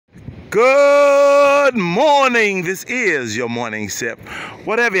Good morning. This is your morning sip.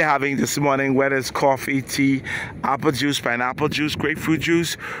 Whatever you're having this morning, whether it's coffee, tea, apple juice, pineapple juice, grapefruit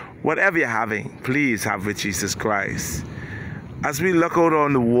juice, whatever you're having, please have with Jesus Christ. As we look out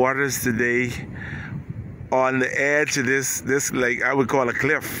on the waters today, on the edge of this like I would call a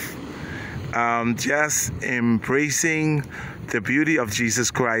cliff, just embracing the beauty of Jesus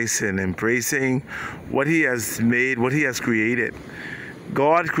Christ and embracing what He has made, what He has created.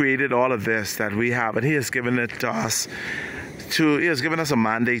 God created all of this that we have, and He has given it to us. He has given us a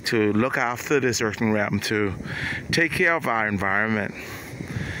mandate to look after this earthen realm, to take care of our environment.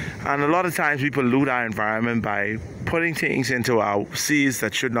 And a lot of times we pollute our environment by putting things into our seas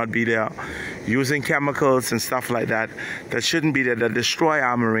that should not be there, using chemicals and stuff like that that shouldn't be there, that destroy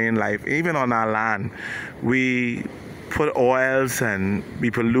our marine life. Even on our land, we put oils and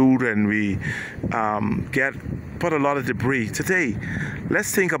we pollute and we put a lot of debris. Today,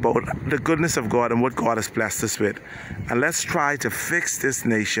 let's think about the goodness of God and what God has blessed us with. And let's try to fix this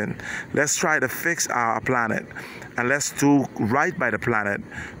nation. Let's try to fix our planet. And let's do right by the planet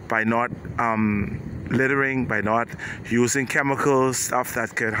by not littering, by not using chemicals, stuff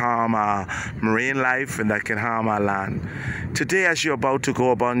that can harm our marine life and that can harm our land. Today, as you're about to go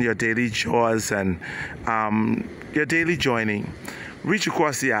about your daily chores and your daily joining, reach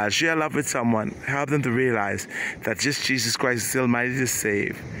across the aisle, share love with someone, help them to realize that just Jesus Christ is still mighty to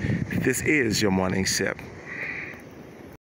save. This is your morning sip.